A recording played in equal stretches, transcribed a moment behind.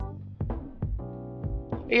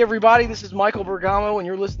Hey everybody, this is Michael Bergamo, and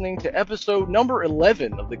you're listening to episode number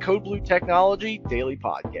 11 of the Code Blue Technology Daily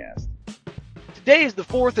Podcast. Today is the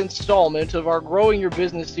fourth installment of our Growing Your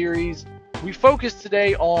Business series. We focus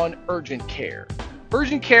today on urgent care.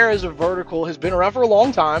 Urgent care as a vertical has been around for a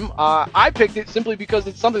long time. I picked it simply because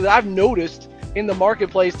it's something that I've noticed in the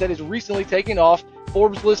marketplace that has recently taken off.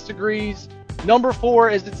 Forbes list agrees. Number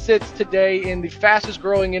 4 as it sits today in the fastest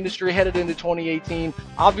growing industry headed into 2018.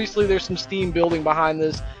 Obviously, there's some steam building behind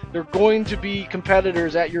this. There are going to be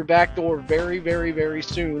competitors at your back door very, very, very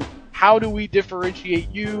soon. How do we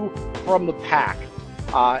differentiate you from the pack?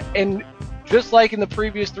 And just like in the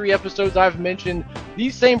previous 3 episodes I've mentioned,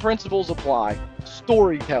 these same principles apply.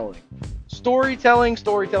 Storytelling. Storytelling.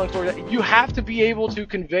 You have to be able to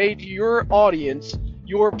convey to your audience,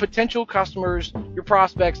 your potential customers, your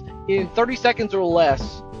prospects, in 30 seconds or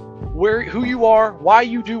less, who you are, why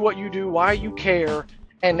you do what you do, why you care,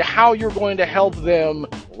 and how you're going to help them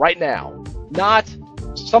right now. Not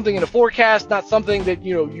something in a forecast, not something that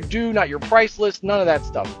you do, not your price list, none of that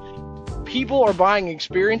stuff. People are buying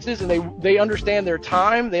experiences, and they understand their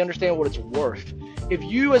time, they understand what it's worth. If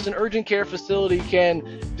you as an urgent care facility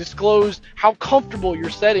can disclose how comfortable your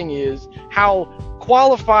setting is, how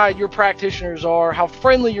qualified your practitioners are, how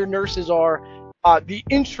friendly your nurses are, the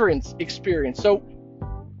insurance experience. So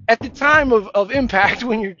at the time of impact,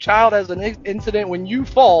 when your child has an incident, when you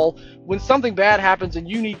fall, when something bad happens and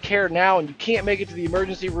you need care now and you can't make it to the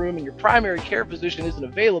emergency room and your primary care physician isn't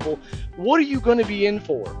available, what are you going to be in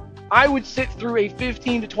for? I would sit through a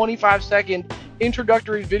 15 to 25 second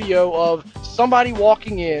introductory video of somebody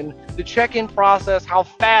walking in, the check-in process, how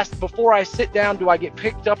fast before I sit down do I get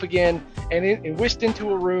picked up again and whisked into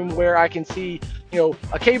a room where I can see,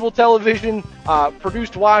 a cable television,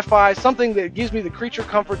 produced Wi-Fi, something that gives me the creature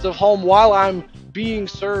comforts of home while I'm being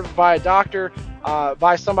served by a doctor,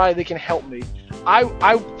 by somebody that can help me.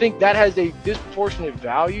 I think that has a disproportionate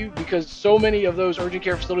value because so many of those urgent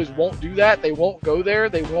care facilities won't do that. They won't go there.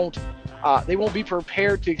 They won't be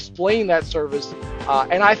prepared to explain that service.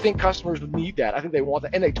 And I think customers would need that. I think they want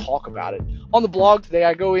that, and they talk about it. On the blog today,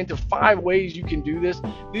 I go into 5 ways you can do this.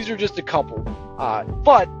 These are just a couple.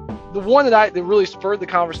 But the one that really spurred the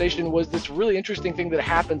conversation was this really interesting thing that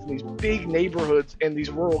happens in these big neighborhoods in these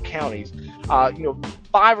rural counties. 500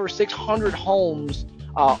 or 600 homes,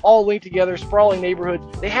 all linked together, sprawling neighborhoods.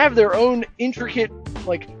 They have their own intricate,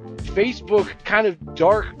 Facebook kind of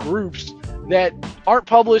dark groups that aren't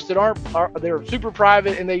published, they're super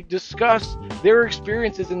private, and they discuss their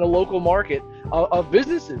experiences in the local market of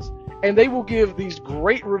businesses. And they will give these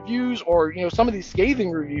great reviews or some of these scathing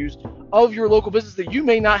reviews of your local business that you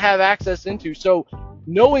may not have access into. So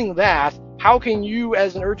knowing that, how can you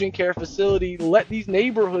as an urgent care facility let these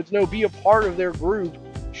neighborhoods know, be a part of their group,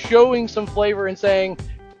 showing some flavor and saying,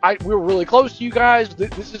 we're really close to you guys.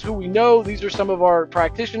 This is who we know. These are some of our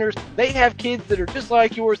practitioners. They have kids that are just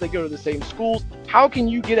like yours. They go to the same schools. How can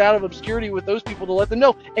you get out of obscurity with those people to let them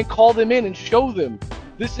know and call them in and show them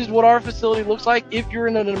this is what our facility looks like? If you're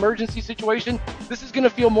in an emergency situation, this is going to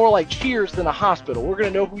feel more like Cheers than a hospital. We're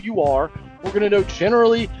going to know who you are. We're going to know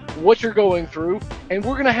generally what you're going through, and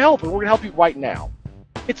we're going to help, and we're going to help you right now.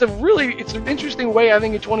 It's an interesting way, I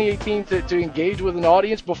think, in 2018 to engage with an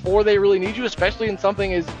audience before they really need you, especially in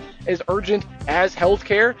something as urgent as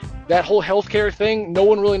healthcare. That whole healthcare thing, no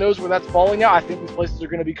one really knows where that's falling now. I think these places are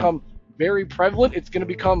going to become very prevalent. It's going to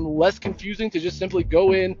become less confusing to just simply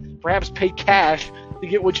go in, perhaps pay cash to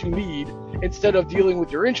get what you need, instead of dealing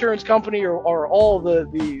with your insurance company or all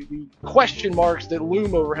the question marks that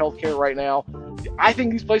loom over healthcare right now. I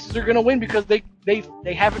think these places are going to win because they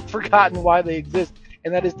haven't forgotten why they exist,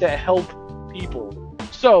 and that is to help people.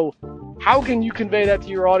 So how can you convey that to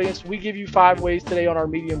your audience? We give you 5 ways today on our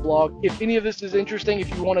Medium blog. If any of this is interesting, if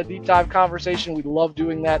you want a deep dive conversation, we'd love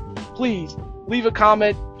doing that. Please leave a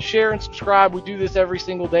comment, share, and subscribe. We do this every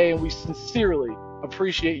single day, and we sincerely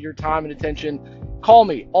appreciate your time and attention. Call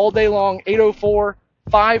me all day long,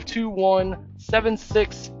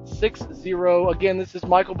 804-521-7660. Again, this is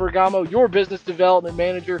Michael Bergamo, your business development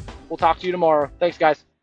manager. We'll talk to you tomorrow. Thanks, guys.